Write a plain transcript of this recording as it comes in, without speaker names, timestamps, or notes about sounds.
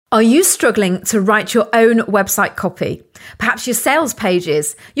Are you struggling to write your own website copy? Perhaps your sales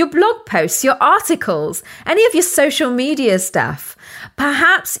pages, your blog posts, your articles, any of your social media stuff.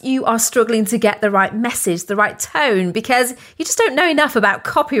 Perhaps you are struggling to get the right message, the right tone, because you just don't know enough about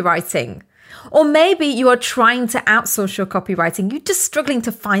copywriting. Or maybe you are trying to outsource your copywriting. You're just struggling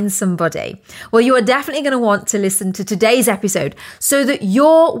to find somebody. Well, you are definitely going to want to listen to today's episode so that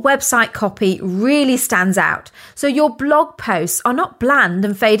your website copy really stands out. So your blog posts are not bland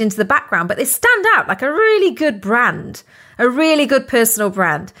and fade into the background, but they stand out like a really good brand, a really good personal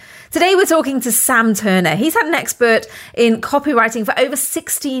brand. Today, we're talking to Sam Turner. He's had an expert in copywriting for over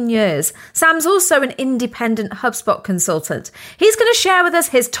 16 years. Sam's also an independent HubSpot consultant. He's going to share with us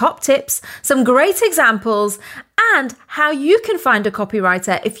his top tips, some great examples, and how you can find a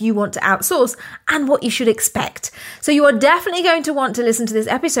copywriter if you want to outsource and what you should expect. So you are definitely going to want to listen to this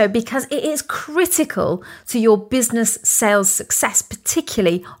episode because it is critical to your business sales success,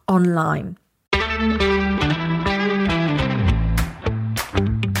 particularly online.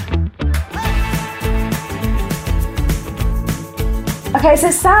 Okay,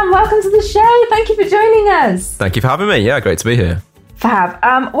 so Sam, welcome to the show. Thank you for joining us. Thank you for having me. Yeah, great to be here.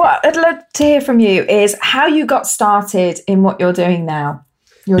 Fab. What I'd love to hear from you is how you got started in what you're doing now,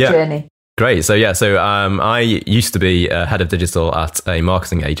 your journey. Great. So I used to be head of digital at a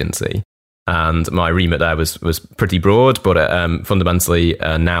marketing agency, and my remit there was pretty broad, but fundamentally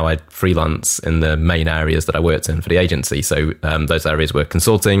now I freelance in the main areas that I worked in for the agency. So those areas were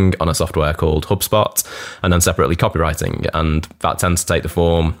consulting on a software called HubSpot, and then separately copywriting. And that tends to take the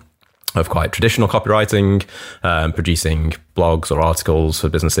form of quite traditional copywriting, producing blogs or articles for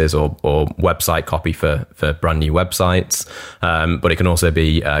businesses or website copy for brand new websites. But it can also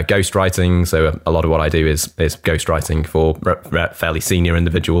be ghostwriting. So a lot of what I do is ghostwriting for fairly senior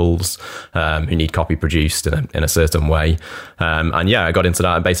individuals who need copy produced in a certain way. And yeah, I got into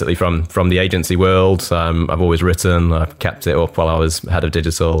that basically from the agency world. I've always written, I've kept it up while I was head of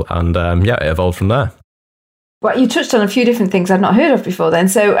digital, and it evolved from there. Well, you touched on a few different things I've not heard of before then.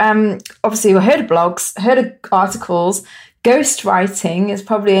 So obviously we heard of blogs, heard of articles. Ghostwriting is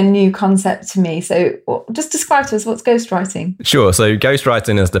probably a new concept to me. So just describe to us, what's ghostwriting? Sure. So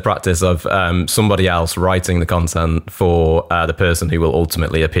ghostwriting is the practice of somebody else writing the content for the person who will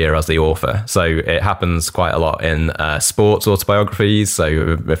ultimately appear as the author. So it happens quite a lot in sports autobiographies.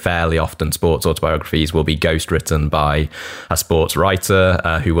 So fairly often sports autobiographies will be ghostwritten by a sports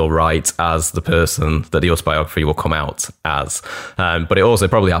writer who will write as the person that the autobiography will come out as. But it also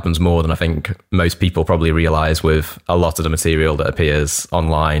probably happens more than I think most people probably realize with a lot of the material that appears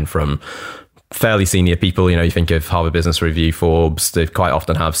online from fairly senior people. You think of Harvard Business Review, Forbes, they quite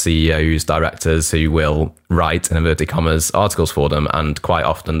often have CEOs, directors who will write, in inverted commas, articles for them. And quite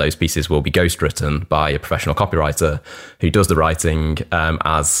often those pieces will be ghostwritten by a professional copywriter who does the writing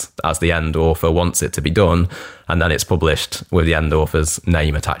as the end author wants it to be done. And then it's published with the end author's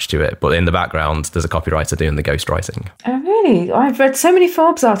name attached to it. But in the background, there's a copywriter doing the ghostwriting. Oh, really? I've read so many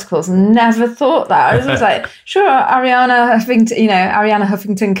Forbes articles and never thought that. I was just like, sure, Arianna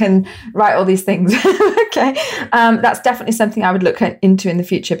Huffington can write all these things. Okay. That's definitely something I would look into in the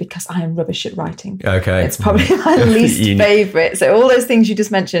future because I am rubbish at writing. Okay. It's probably my least favorite. So all those things you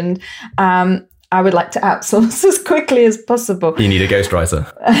just mentioned, I would like to outsource as quickly as possible. You need a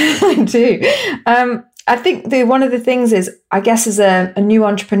ghostwriter. I do. I think one of the things is, I guess as a new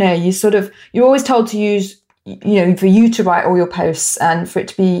entrepreneur, you're always told to use, for you to write all your posts and for it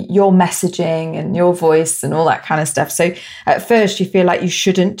to be your messaging and your voice and all that kind of stuff. So at first you feel like you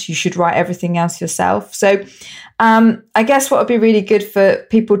should write everything else yourself. So I guess what would be really good for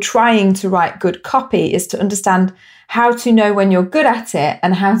people trying to write good copy is to understand how to know when you're good at it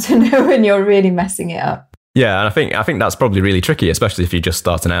and how to know when you're really messing it up. Yeah, and I think that's probably really tricky, especially if you're just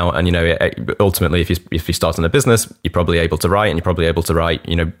starting out. And ultimately, if you're starting a business, you're probably able to write, and you're probably able to write,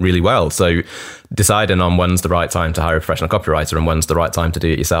 really well. So deciding on when's the right time to hire a professional copywriter and when's the right time to do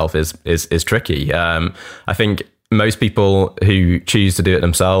it yourself is tricky. I think most people who choose to do it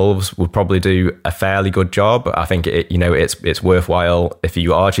themselves would probably do a fairly good job. I think it's worthwhile if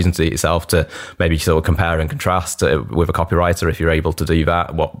you are choosing to do it yourself to maybe sort of compare and contrast with a copywriter if you're able to do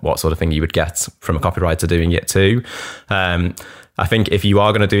that. What sort of thing you would get from a copywriter doing it too. I think if you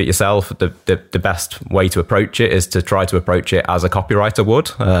are going to do it yourself, the best way to approach it is to try to approach it as a copywriter would.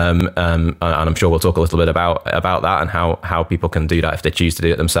 And I'm sure we'll talk a little bit about that and how people can do that if they choose to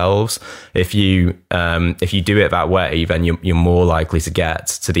do it themselves. If you do it that way, then you're more likely to get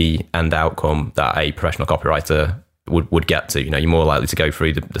to the end outcome that a professional copywriter would get to. You're more likely to go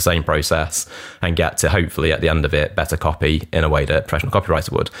through the same process and get to, hopefully at the end of it, better copy in a way that a professional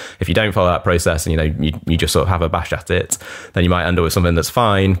copywriter would. If you don't follow that process and you just sort of have a bash at it, then you might end up with something that's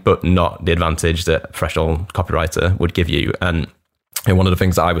fine, but not the advantage that a professional copywriter would give you. And one of the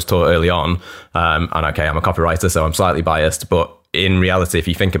things that I was taught early on, and okay, I'm a copywriter, so I'm slightly biased, but in reality, if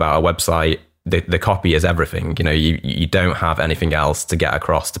you think about a website, the copy is everything. You don't have anything else to get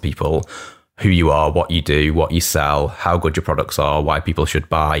across to people who you are, what you do, what you sell, how good your products are, why people should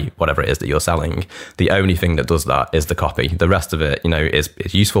buy whatever it is that you're selling. The only thing that does that is the copy. The rest of it,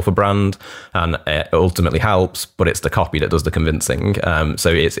 is useful for brand and it ultimately helps, but it's the copy that does the convincing. So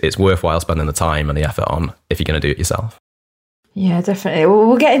it's worthwhile spending the time and the effort on if you're going to do it yourself. Yeah, definitely.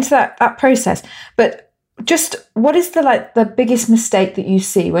 We'll get into that process, but just what is the biggest mistake that you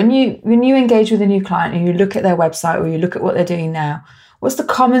see when you engage with a new client and you look at their website or you look at what they're doing now? What's the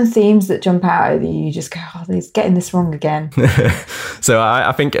common themes that jump out at you? You just go, oh, he's getting this wrong again. So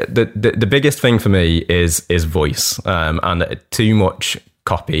I think the biggest thing for me is voice, and too much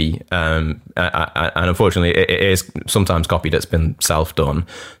copy. And unfortunately, it is sometimes copy that's been self-done.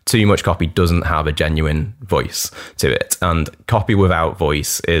 Too much copy doesn't have a genuine voice to it, and copy without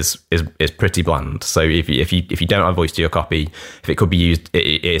voice is pretty bland. So if you don't have voice to your copy, if it could be used,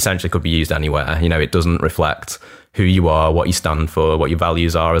 it essentially could be used anywhere. It doesn't reflect who you are, what you stand for, what your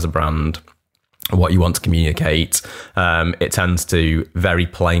values are as a brand, what you want to communicate. It tends to very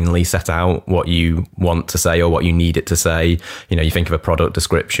plainly set out what you want to say or what you need it to say. You think of a product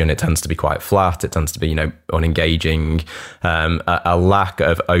description, it tends to be quite flat. It tends to be, unengaging. A lack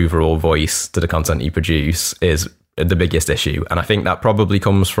of overall voice to the content you produce is the biggest issue. And I think that probably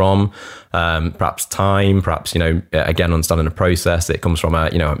comes from perhaps time, perhaps, again, understanding the process. It comes from,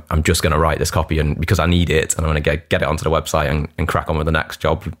 I'm just going to write this copy and because I need it and I'm going to get it onto the website and crack on with the next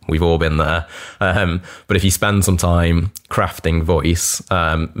job. We've all been there. But if you spend some time crafting voice,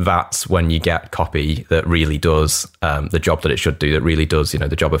 that's when you get copy that really does the job that it should do, that really does,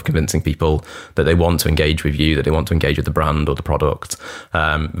 the job of convincing people that they want to engage with you, that they want to engage with the brand or the product.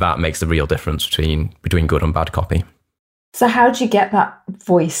 That makes the real difference between good and bad copy. So how do you get that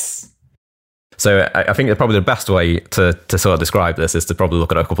voice? So I think that probably the best way to sort of describe this is to probably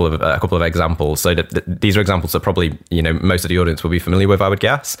look at a couple of examples. So these are examples that probably most of the audience will be familiar with, I would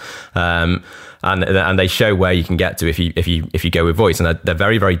guess. And they show where you can get to if you go with voice, and they're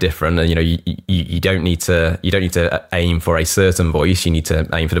very, very different. And you don't need to aim for a certain voice. You need to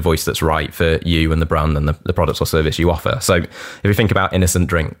aim for the voice that's right for you and the brand and the products or service you offer. So if you think about Innocent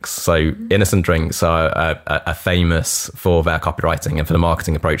Drinks, so Innocent Drinks are famous for their copywriting and for the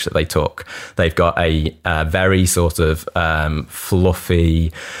marketing approach that they took. They've got a very sort of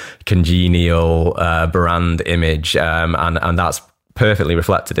fluffy, congenial brand image, and that's perfectly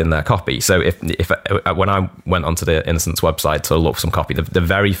reflected in their copy. So if when I went onto the Innocent's website to look for some copy, the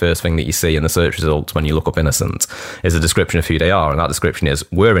very first thing that you see in the search results when you look up Innocent is a description of who they are, and that description is,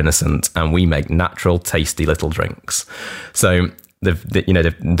 we're innocent and we make natural, tasty little drinks. So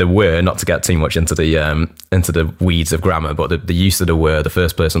the were, not to get too much into the weeds of grammar, but the use of the were, the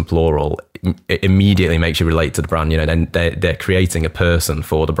first person plural, it immediately makes you relate to the brand. Then they're creating a person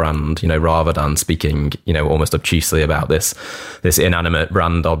for the brand, rather than speaking, almost obtusely about this inanimate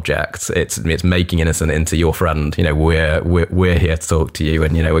brand object. It's making Innocent into your friend. We're here to talk to you,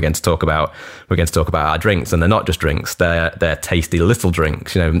 and we're going to talk about our drinks, and they're not just drinks; they're tasty little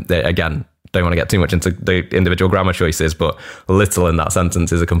drinks. Again, don't want to get too much into the individual grammar choices, but little in that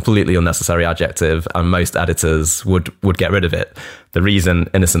sentence is a completely unnecessary adjective, and most editors would get rid of it. The reason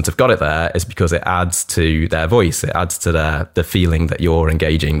Innocent have got it there is because it adds to their voice. It adds to the feeling that you're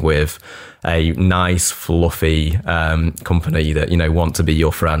engaging with a nice, fluffy company that, want to be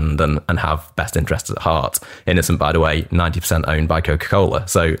your friend and have best interests at heart. Innocent, by the way, 90% owned by Coca-Cola.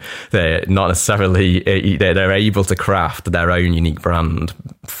 So they're not necessarily, they're able to craft their own unique brand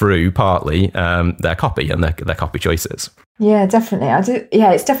through partly their copy and their copy choices. Yeah, definitely. I do.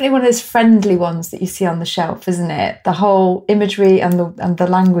 Yeah, it's definitely one of those friendly ones that you see on the shelf, isn't it? The whole imagery and the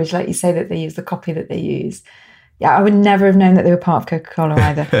language, like you say, that they use, the copy that they use. Yeah, I would never have known that they were part of Coca-Cola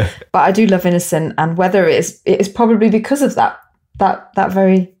either. But I do love Innocent, and whether it is probably because of that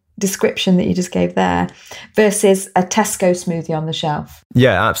very description that you just gave there versus a Tesco smoothie on the shelf.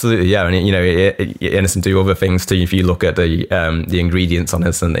 Yeah, absolutely. Yeah, and Innocent do other things too. If you look at the ingredients on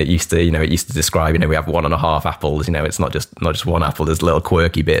Innocent, it used to describe, we have 1.5 apples. It's not just one apple. There's little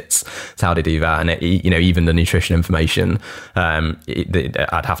quirky bits. It's how they do that, and even the nutrition information.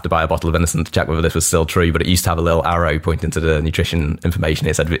 I'd have to buy a bottle of Innocent to check whether this was still true, but it used to have a little arrow pointing to the nutrition information.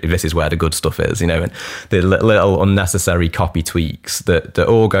 It said this is where the good stuff is. And the little unnecessary copy tweaks that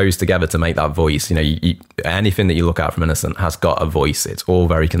all go goes together to make that voice. Anything that you look at from Innocent has got a voice. It's all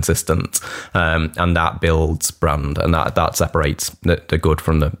very consistent, and that builds brand, and that separates the good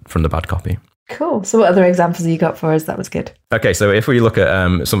from the bad copy. Cool. So what other examples have you got for us? That was good. Okay, so if we look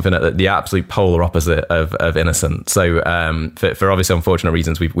at something at the absolute polar opposite of Innocent, so for obviously unfortunate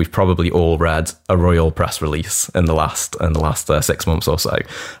reasons, we've probably all read a royal press release in the last 6 months or so,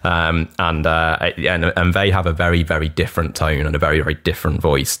 and they have a very, very different tone and a very, very different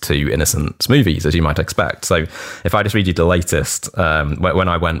voice to Innocent's movies, as you might expect. So if I just read you the latest, when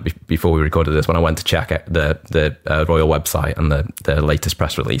I went before we recorded this, when I went to check the royal website and the latest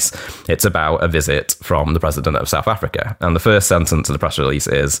press release, it's about a visit from the president of South Africa, and the first sentence of the press release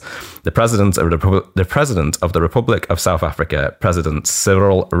is, the president of the Republic of South Africa, President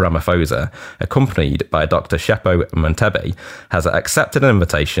Cyril Ramaphosa, accompanied by Dr. Shepo Mantebe, has accepted an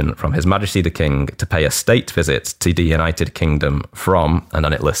invitation from His Majesty the King to pay a state visit to the United Kingdom from, and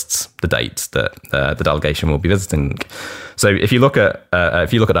then it lists the dates that the delegation will be visiting. So if you look at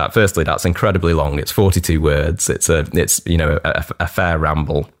that, firstly, that's incredibly long. It's 42 words. It's a fair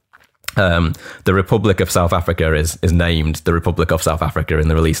ramble. The Republic of South Africa is named the Republic of South Africa in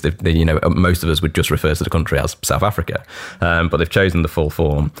the release. Most of us would just refer to the country as South Africa, but they've chosen the full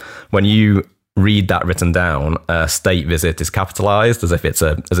form. When you read that written down, state visit is capitalized as if it's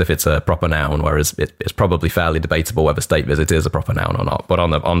a proper noun, whereas it's probably fairly debatable whether state visit is a proper noun or not. But on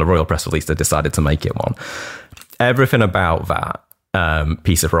the royal press release, they decided to make it one. Everything about that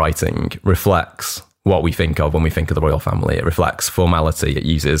piece of writing reflects what we think of when we think of the royal family. It reflects formality. It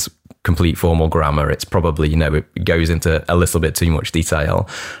uses complete formal grammar. It's probably, it goes into a little bit too much detail.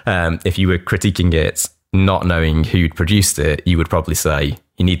 If you were critiquing it, not knowing who'd produced it, you would probably say,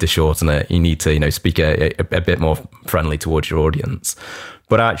 you need to shorten it. You need to, speak a bit more friendly towards your audience.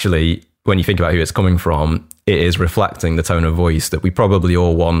 But actually, when you think about who it's coming from, it is reflecting the tone of voice that we probably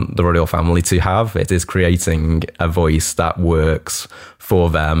all want the royal family to have. It is creating a voice that works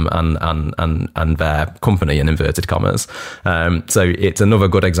for them and their company, in inverted commas. So it's another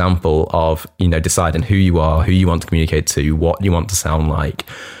good example of, deciding who you are, who you want to communicate to, what you want to sound like,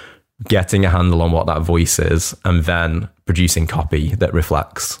 getting a handle on what that voice is, and then producing copy that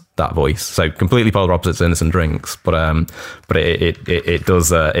reflects that voice. So completely polar opposites to Innocent Drinks, but it does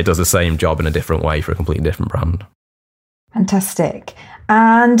the same job in a different way for a completely different brand. Fantastic.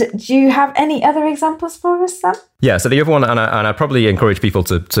 And do you have any other examples for us, Sam? Yeah, so the other one, and I probably encourage people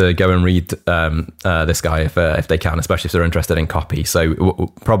to go and read this guy if they can, especially if they're interested in copy. So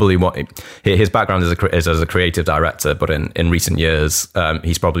probably his background is as a creative director, but in recent years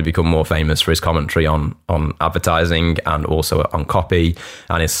he's probably become more famous for his commentary on advertising and also on copy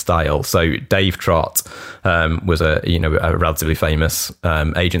and his style. So Dave Trott was a relatively famous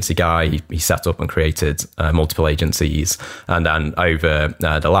agency guy. He set up and created multiple agencies, and then over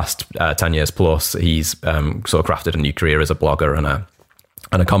the last 10 years plus, he's sort of crafted a new career as a blogger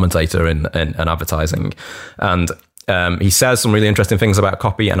and a commentator in advertising. And he says some really interesting things about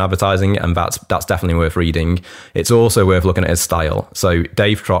copy and advertising, and that's definitely worth reading. It's also worth looking at his style. So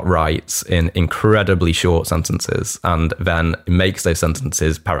Dave Trott writes in incredibly short sentences and then makes those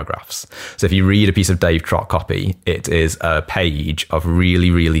sentences paragraphs. So if you read a piece of Dave Trott copy, it is a page of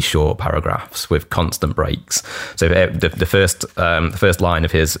really, really short paragraphs with constant breaks. So the first line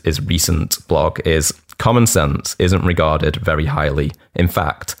of his recent blog is, "Common sense isn't regarded very highly. In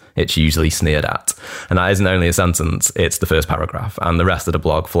fact, it's usually sneered at." And that isn't only a sentence, it's the first paragraph, and the rest of the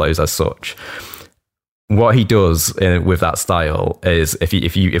blog flows as such. What he does with that style is, if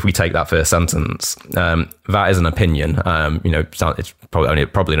we take that first sentence, that is an opinion. It's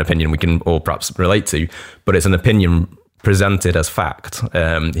probably an opinion we can all perhaps relate to, but it's an opinion presented as fact.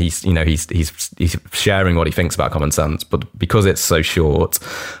 He's sharing what he thinks about common sense, but because it's so short,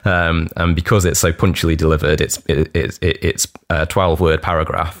 and because it's so punchily delivered, it's a 12-word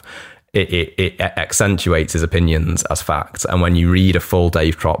paragraph. It accentuates his opinions as fact. And when you read a full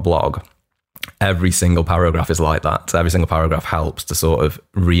Dave Trott blog, every single paragraph is like that. Every single paragraph helps to sort of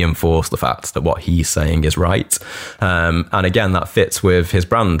reinforce the fact that what he's saying is right. And again, that fits with his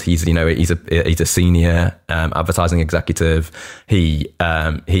brand. He's a senior advertising executive. He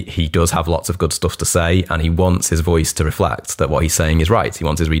does have lots of good stuff to say, and he wants his voice to reflect that what he's saying is right. He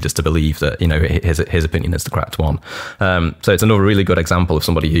wants his readers to believe that his opinion is the correct one. So it's another really good example of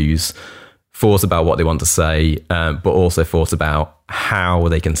somebody who's thought about what they want to say, but also thought about how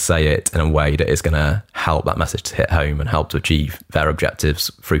they can say it in a way that is going to help that message to hit home and help to achieve their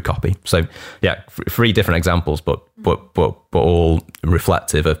objectives through copy. So yeah, 3 different examples, but all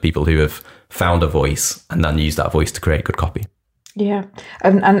reflective of people who have found a voice and then use that voice to create good copy. Yeah.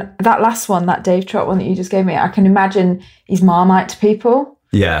 And that last one, that Dave Trott one that you just gave me, I can imagine he's Marmite to people.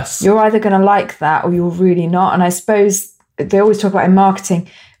 Yes. You're either going to like that or you're really not. And I suppose they always talk about in marketing,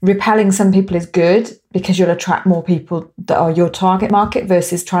 repelling some people is good because you'll attract more people that are your target market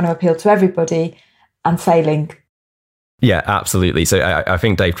versus trying to appeal to everybody and failing. Yeah, absolutely. So I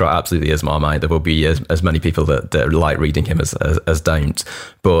think Dave Trott absolutely is Marmite. There will be as many people that like reading him as don't.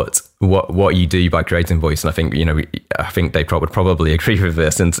 But what you do by creating voice, and I think Dave Trott would probably agree with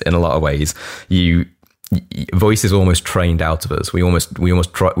this in a lot of ways. Voice is almost trained out of us. We almost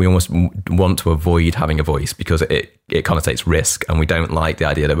want to avoid having a voice because it connotates risk, and we don't like the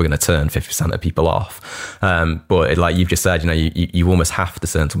idea that we're going to turn 50% of people off. But like you've just said, you almost have to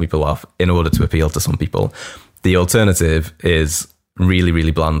turn some people off in order to appeal to some people. The alternative is really,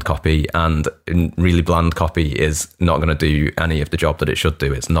 really bland copy, and really bland copy is not going to do any of the job that it should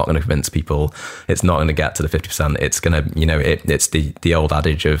do. It's not going to convince people. It's not going to get to the 50%. It's going to, it's the old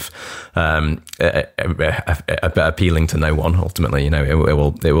adage of appealing to no one. Ultimately,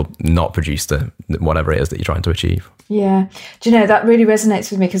 it will not produce whatever it is that you're trying to achieve. Yeah, do you know that really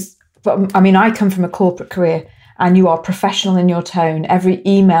resonates with me because, I come from a corporate career. And you are professional in your tone. Every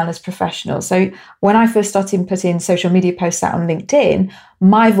email is professional. So when I first started putting social media posts out on LinkedIn,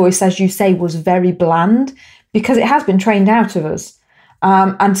 my voice, as you say, was very bland because it has been trained out of us.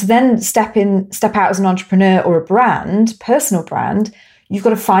 And to then step out as an entrepreneur or a brand, personal brand, you've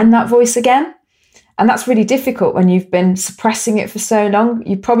got to find that voice again. And that's really difficult when you've been suppressing it for so long.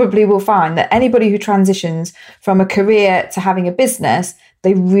 You probably will find that anybody who transitions from a career to having a business,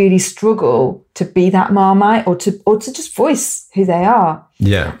 they really struggle to be that Marmite or to just voice who they are.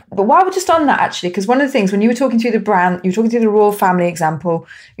 Yeah. But while we're just on that, actually, because one of the things when you were talking through the brand, you were talking through the royal family example,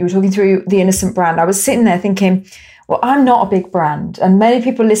 you were talking through the innocent brand, I was sitting there thinking, well, I'm not a big brand. And many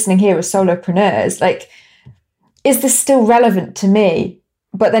people listening here are solopreneurs. Like, is this still relevant to me?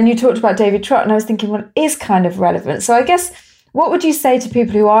 But then you talked about David Trott and I was thinking, well, it is kind of relevant. So I guess, what would you say to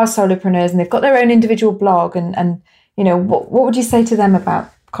people who are solopreneurs and they've got their own individual blog and what would you say to them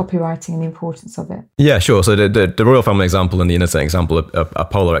about copywriting and the importance of it? Yeah, sure. So the royal family example and the innocent example are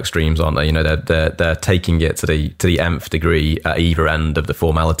polar extremes, aren't they? They're taking it to the nth degree at either end of the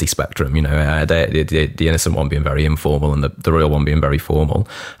formality spectrum. The innocent one being very informal and the royal one being very formal.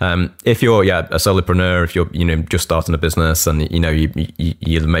 If you're a solopreneur, if you're just starting a business and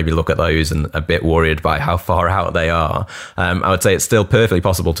you maybe look at those and a bit worried by how far out they are, I would say it's still perfectly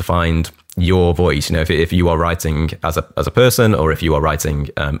possible to find your voice. If you are writing as a person or if you are writing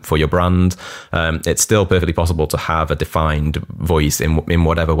for your brand, it's still perfectly possible to have a defined voice in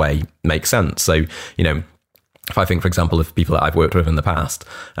whatever way makes sense. So if I think, for example, of people that I've worked with in the past,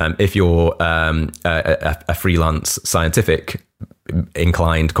 if you're a freelance scientific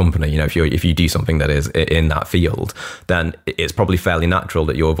inclined company, if you do something that is in that field, then it's probably fairly natural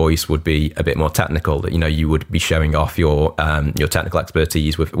that your voice would be a bit more technical, that you would be showing off your technical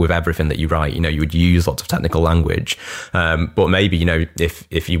expertise with everything that you write. You would use lots of technical language, but maybe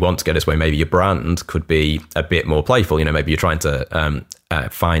if you want to go this way, maybe your brand could be a bit more playful. Maybe you're trying to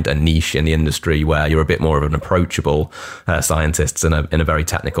find a niche in the industry where you're a bit more of an approachable scientist in a very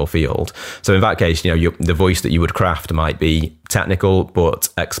technical field. So in that case, the voice that you would craft might be technical, but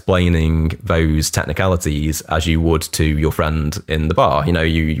explaining those technicalities as you would to your friend in the bar.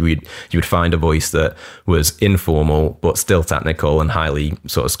 You would find a voice that was informal but still technical and highly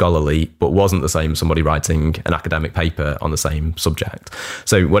sort of scholarly, but wasn't the same as somebody writing an academic paper on the same subject.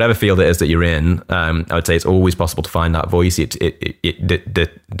 So whatever field it is that you're in, I would say it's always possible to find that voice.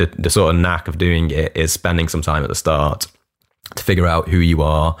 The sort of knack of doing it is spending some time at the start to figure out who you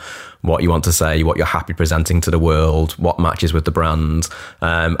are, what you want to say, what you're happy presenting to the world, what matches with the brand,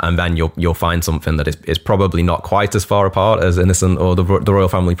 and then you'll find something that is probably not quite as far apart as Innocent or the royal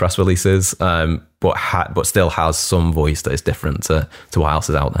family press releases, but still has some voice that is different to what else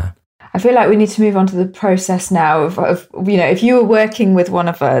is out there. I feel like we need to move on to the process now of if you were working with one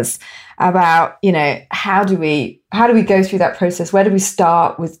of us about how do we go through that process? Where do we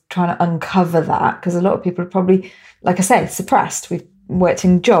start with trying to uncover that? Because a lot of people are probably, like I say, suppressed. We've worked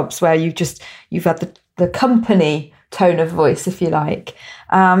in jobs where you've had the company tone of voice, if you like.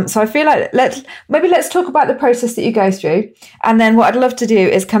 So I feel like let's talk about the process that you go through, and then what I'd love to do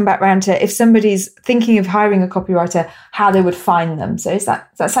is come back round to if somebody's thinking of hiring a copywriter, how they would find them. So does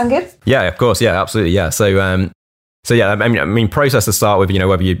that sound good? Yeah, of course. Yeah, absolutely. Yeah. So yeah, I mean, process to start with,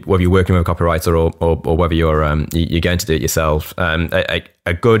 whether you're working with a copywriter or whether you're going to do it yourself.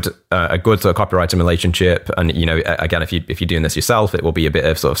 A good sort of copywriting relationship, and again, if you're doing this yourself, it will be a bit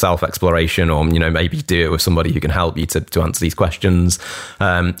of sort of self exploration, or maybe do it with somebody who can help you to answer these questions.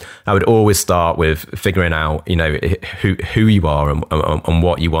 I would always start with figuring out who you are and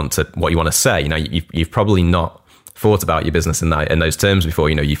what you want to say. You've probably not thought about your business in those terms before.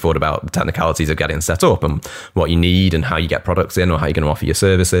 You thought about the technicalities of getting set up and what you need and how you get products in or how you're going to offer your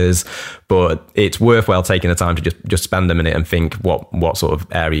services. But it's worthwhile taking the time to just spend a minute and think what sort of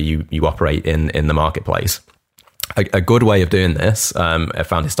area you operate in the marketplace. A good way of doing this, I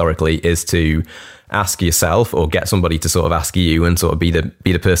found historically, is to ask yourself, or get somebody to sort of ask you and sort of be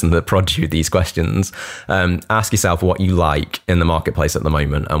the person that prods you these questions. Ask yourself what you like in the marketplace at the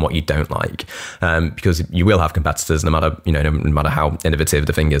moment and what you don't like, because you will have competitors, no matter how innovative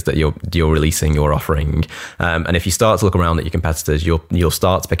the thing is that you're releasing or offering. And if you start to look around at your competitors, you'll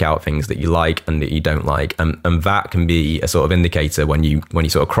start to pick out things that you like and that you don't like, and that can be a sort of indicator when you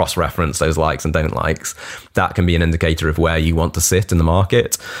sort of cross-reference those likes and don't likes. That can be an indicator of where you want to sit in the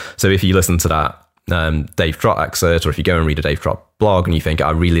market. So if you listen to that Dave Trott excerpt, or if you go and read a Dave Trott blog and you think, I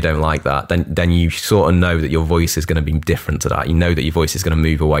really don't like that, then you sort of know that your voice is going to be different to that. You know that your voice is going to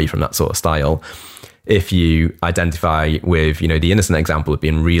move away from that sort of style. If you identify with, the innocent example of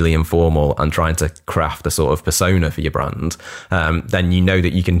being really informal and trying to craft a sort of persona for your brand, then you know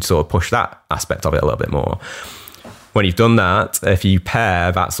that you can sort of push that aspect of it a little bit more. When you've done that, if you pair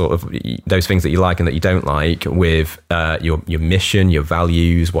that sort of those things that you like and that you don't like with your mission, your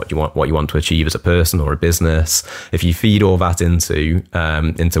values, what you want to achieve as a person or a business, if you feed all that into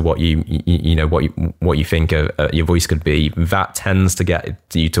what you think your voice could be, that tends to get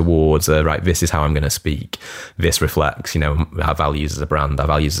you towards right. This is how I'm going to speak. This reflects our values as a brand, our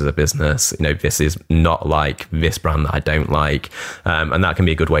values as a business. This is not like this brand that I don't like, and that can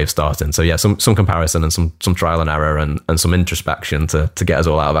be a good way of starting. So yeah, some comparison and some trial and error. And some introspection to get us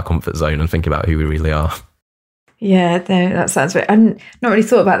all out of our comfort zone and think about who we really are. Yeah, no, that sounds great. I've not really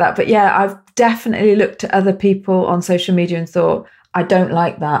thought about that, but yeah, I've definitely looked at other people on social media and thought, I don't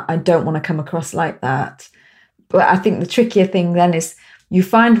like that. I don't want to come across like that. But I think the trickier thing then is you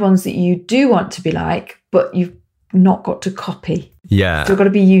find ones that you do want to be like, but you've not got to copy. Yeah. So you've got to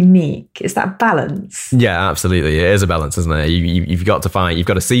be unique. Is that balance? Yeah, absolutely. It is a balance, isn't it? You've got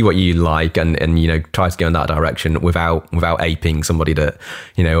to see what you like and try to go in that direction without aping somebody that,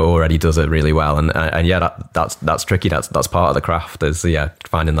 already does it really well. And yeah, that's tricky. That's part of the craft is,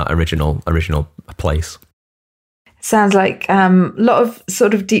 finding that original place. Sounds like a lot of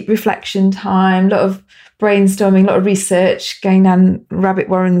sort of deep reflection time, a lot of brainstorming, a lot of research, going down rabbit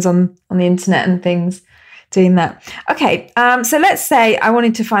warrens on the internet and things. Doing that. Okay, so let's say I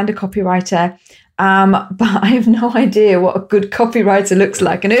wanted to find a copywriter, but I have no idea what a good copywriter looks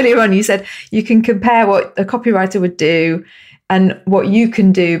like. And earlier on you said you can compare what a copywriter would do and what you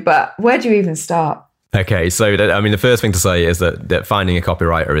can do, but where do you even start? Okay, so the first thing to say is that finding a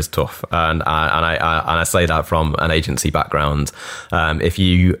copywriter is tough, and I say that from an agency background. If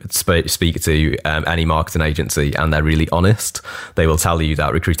you speak to any marketing agency and they're really honest, they will tell you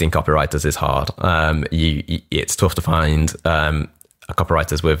that recruiting copywriters is hard. It's tough to find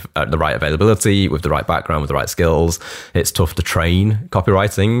copywriters with the right availability, with the right background, with the right skills. It's tough to train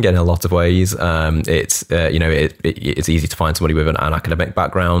copywriting in a lot of ways. It's easy to find somebody with an academic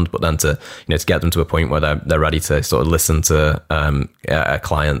background, but then to get them to a point where they're ready to sort of listen to a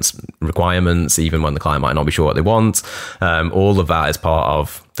client's requirements, even when the client might not be sure what they want. All of that is part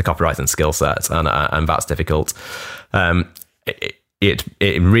of the copywriting skill set, and that's difficult. Whenever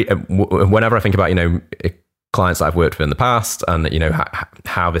I think about clients that I've worked with in the past and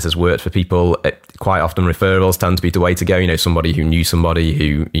how this has worked for people, quite often referrals tend to be the way to go. Somebody who knew somebody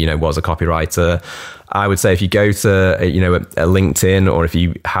who was a copywriter. I would say if you go to a LinkedIn, or if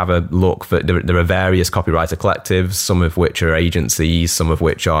you have a look for, there are various copywriter collectives, some of which are agencies, some of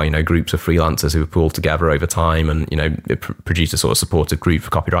which are groups of freelancers who have pulled together over time and produce a sort of supportive group for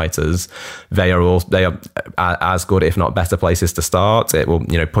copywriters. They are as good, if not better, places to start. It will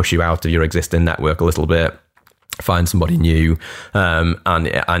push you out of your existing network a little bit. Find somebody new, and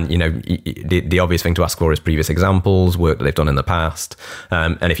the obvious thing to ask for is previous examples, work that they've done in the past.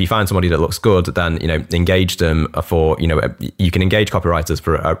 And if you find somebody that looks good, then engage them for you can engage copywriters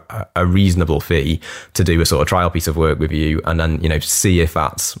for a reasonable fee to do a sort of trial piece of work with you, and then see if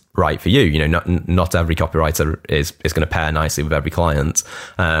that's right for you. Not every copywriter is going to pair nicely with every client.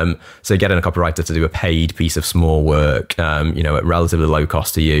 So getting a copywriter to do a paid piece of small work, at relatively low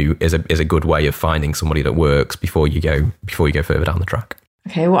cost to you is a good way of finding somebody that works before you go further down the track.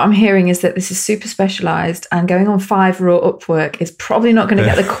 Okay, what I'm hearing is that this is super specialised, and going on Fiverr or Upwork is probably not going to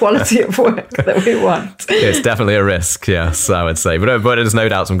get the quality of work that we want. It's definitely a risk, yes, I would say. But there's no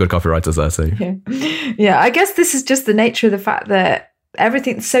doubt some good copywriters there too. Yeah, I guess this is just the nature of the fact that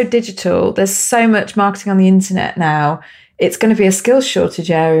everything's so digital. There's so much marketing on the internet now. It's going to be a skills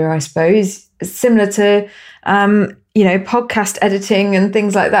shortage area, I suppose. It's similar to podcast editing and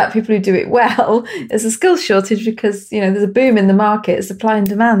things like that, people who do it well, there's a skills shortage because, there's a boom in the market, supply and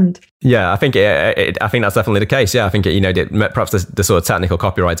demand. Yeah, I think I think that's definitely the case. Yeah, I think perhaps the sort of technical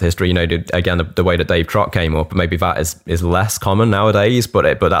copywriter history, again, the way that Dave Trott came up, maybe that is less common nowadays,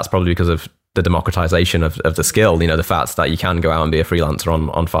 but that's probably because of the democratization of the skill, the fact that you can go out and be a freelancer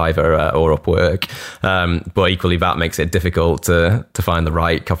on Fiverr or Upwork. But equally, that makes it difficult to find the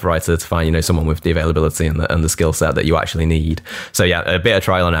right copywriter, to find, someone with the availability and the skill set that you actually need. So yeah, a bit of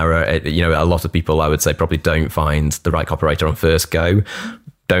trial and error. A lot of people, I would say, probably don't find the right copywriter on first go.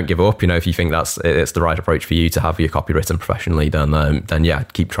 Don't give up. If you think it's the right approach for you to have your copy written professionally, then yeah,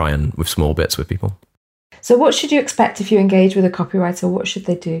 keep trying with small bits with people. So what should you expect if you engage with a copywriter? What should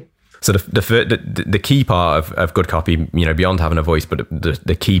they do? So the key part of good copy, beyond having a voice, but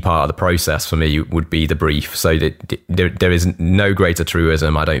the key part of the process for me would be the brief. So there is no greater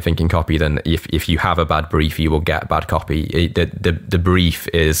truism, I don't think, in copy than if you have a bad brief, you will get bad copy. The brief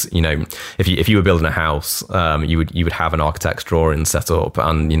is, if you were building a house, you would have an architect's drawing set up,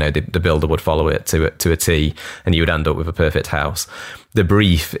 and the builder would follow it to a T, and you would end up with a perfect house. The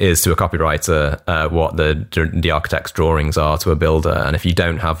brief is to a copywriter what the architect's drawings are to a builder, and if you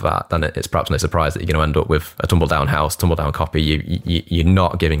don't have that, then it's perhaps no surprise that you're going to end up with a tumble-down house, tumble-down copy. You're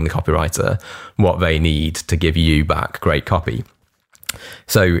not giving the copywriter what they need to give you back great copy.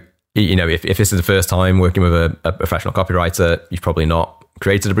 So, if this is the first time working with a professional copywriter, you've probably not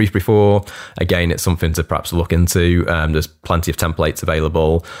created a brief before. Again, it's something to perhaps look into. There's plenty of templates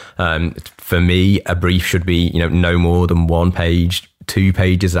available. For me, a brief should be, no more than 1 page, 2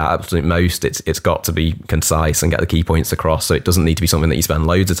 pages at absolute most. It's got to be concise and get the key points across. So it doesn't need to be something that you spend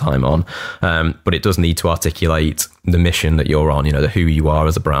loads of time on, but it does need to articulate the mission that you're on, the who you are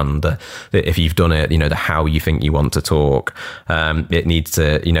as a brand, if you've done it, the how you think you want to talk. It needs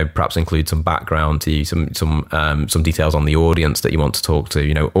to, perhaps include some background to you, some details on the audience that you want to talk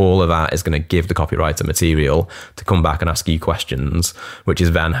to. All of that is going to give the copywriter material to come back and ask you questions, which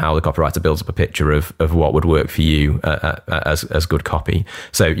is then how the copywriter builds up a picture of what would work for you as good copy.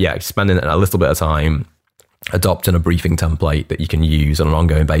 So yeah, spending a little bit of time adopting a briefing template that you can use on an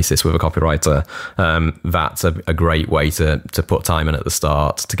ongoing basis with a copywriter, that's a great way to put time in at the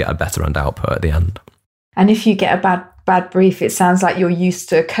start to get a better end output at the end. And if you get a bad brief, it sounds like you're used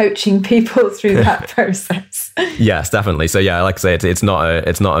to coaching people through that process. Yes, definitely. So yeah, like I say, it's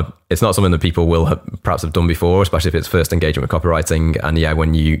not something that people will perhaps have done before, especially if it's first engagement with copywriting. And yeah,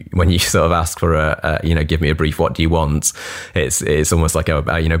 when you sort of ask for give me a brief, what do you want? It's almost like a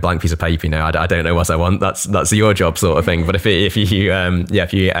blank piece of paper. I don't know what I want. That's your job, sort of thing. But if you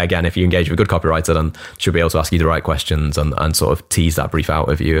engage with a good copywriter, then she'll be able to ask you the right questions and sort of tease that brief out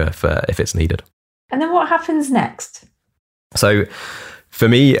of you if it's needed. And then what happens next? So for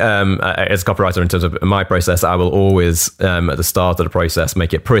me, as a copywriter, in terms of my process, I will always, at the start of the process,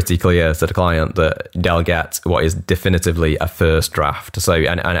 make it pretty clear to the client that they'll get what is definitively a first draft. So,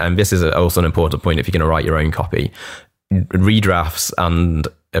 and this is also an important point if you're going to write your own copy. Redrafts and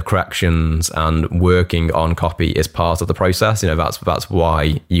corrections and working on copy is part of the process. That's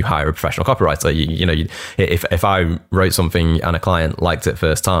why you hire a professional copywriter. If I wrote something and a client liked it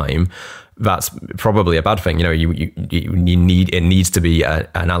first time, that's probably a bad thing. It needs to be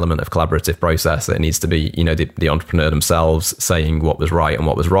an element of collaborative process. It needs to be, the entrepreneur themselves saying what was right and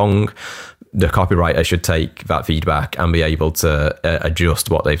what was wrong. The copywriter should take that feedback and be able to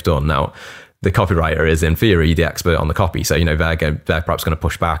adjust what they've done. Now, the copywriter is in theory the expert on the copy, so they're perhaps going to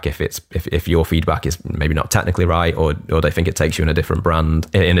push back if your feedback is maybe not technically right, or they think it takes you in a different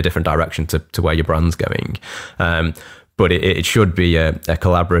direction to where your brand's going. But it should be a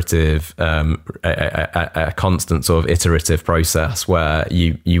collaborative, a constant sort of iterative process where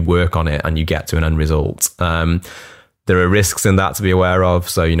you work on it and you get to an end result. There are risks in that to be aware of.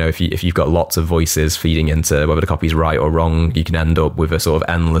 So, if you've got lots of voices feeding into whether the copy's right or wrong, you can end up with a sort of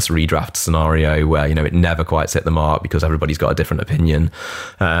endless redraft scenario where, it never quite hit the mark because everybody's got a different opinion.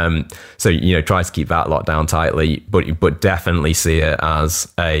 So, try to keep that locked down tightly, but definitely see it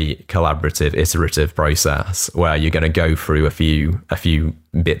as a collaborative, iterative process where you're going to go through a few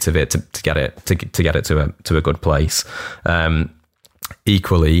bits of it to get it to a good place.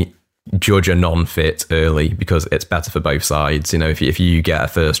 Equally, judge a non-fit early because it's better for both sides. If you get a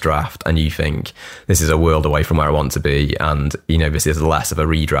first draft and you think this is a world away from where I want to be, and this is less of a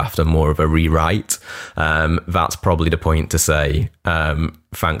redraft and more of a rewrite, that's probably the point to say,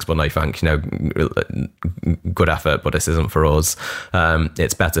 thanks but no thanks, good effort, but this isn't for us.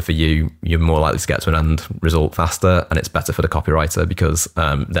 It's better for you. You're more likely to get to an end result faster, and it's better for the copywriter because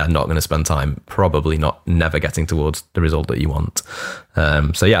they're not going to spend time probably never getting towards the result that you want.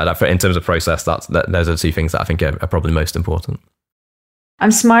 So yeah, in terms of process, those are two things that I think are probably most important.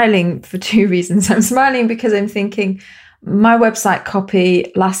 I'm smiling for two reasons. I'm smiling because I'm thinking my website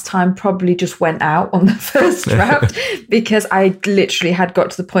copy last time probably just went out on the first draft because I literally had got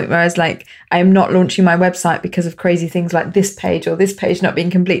to the point where I was like, I am not launching my website because of crazy things like this page or this page not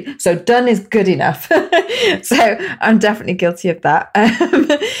being complete. So done is good enough. So I'm definitely guilty of that.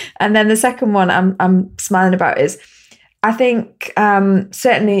 And then the second one I'm smiling about is I think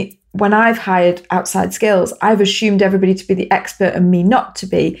certainly when I've hired outside skills, I've assumed everybody to be the expert and me not to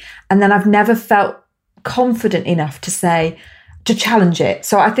be. And then I've never felt confident enough to challenge it.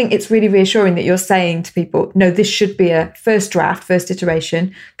 So I think it's really reassuring that you're saying to people, no, this should be a first draft, first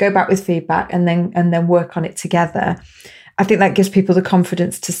iteration, go back with feedback and then work on it together. I think that gives people the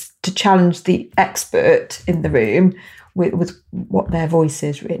confidence to challenge the expert in the room with what their voice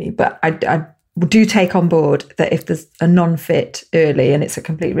is really. But I do take on board that if there's a non-fit early and it's a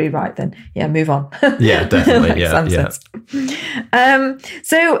complete rewrite, then move on. Yeah, definitely.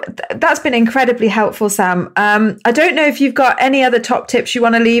 So that's been incredibly helpful, Sam. I don't know if you've got any other top tips you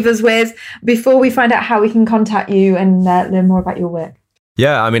want to leave us with before we find out how we can contact you and learn more about your work.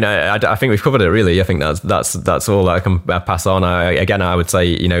 Yeah, I mean, I think we've covered it really. I think that's all I can pass on. I would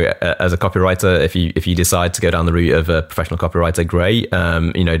say, as a copywriter, if you decide to go down the route of a professional copywriter, great.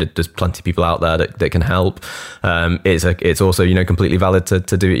 There's plenty of people out there that can help. It's also completely valid to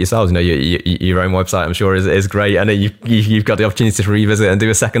do it yourselves. Your own website, I'm sure, is great, and you've got the opportunity to revisit and do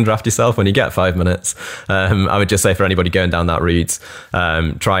a second draft yourself when you get 5 minutes. I would just say for anybody going down that route,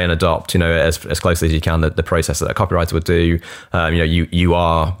 try and adopt as closely as you can the process that a copywriter would do. You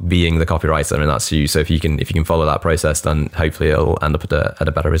are being the copywriter, and that's you. So if you can follow that process, then hopefully it'll end up at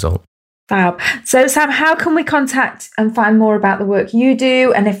a better result. Fab. So Sam, how can we contact and find more about the work you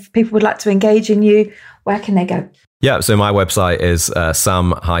do? And if people would like to engage in you, where can they go? Yeah, so my website is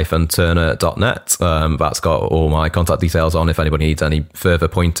sam-turner.net. That's got all my contact details on if anybody needs any further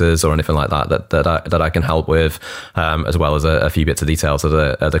pointers or anything like that I can help with, as well as a few bits of details of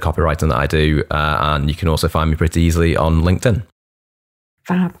the copywriting that I do. And you can also find me pretty easily on LinkedIn.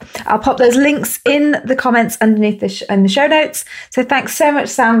 Fab. I'll pop those links in the comments underneath in the show notes. So thanks so much,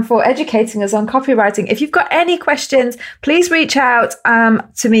 Sam, for educating us on copywriting. If you've got any questions, please reach out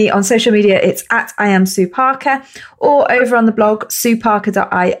to me on social media. It's at I am Sue Parker or over on the blog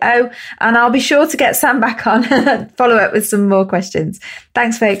sueparker.io. And I'll be sure to get Sam back on and follow up with some more questions.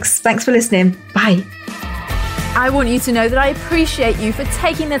 Thanks, folks. Thanks for listening. Bye. I want you to know that I appreciate you for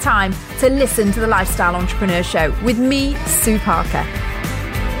taking the time to listen to the Lifestyle Entrepreneur Show with me, Sue Parker.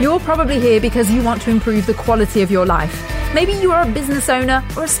 You're probably here because you want to improve the quality of your life. Maybe you are a business owner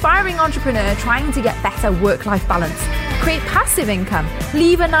or aspiring entrepreneur trying to get better work-life balance, create passive income,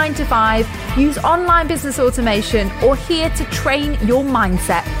 leave a 9-to-5, use online business automation, or here to train your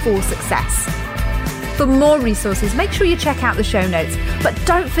mindset for success. For more resources, make sure you check out the show notes, but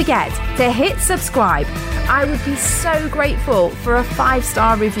don't forget to hit subscribe. I would be so grateful for a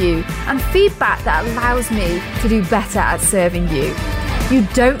 5-star review and feedback that allows me to do better at serving you. You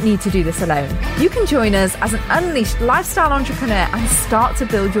don't need to do this alone. You can join us as an unleashed lifestyle entrepreneur and start to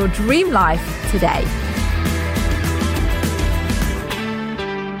build your dream life today.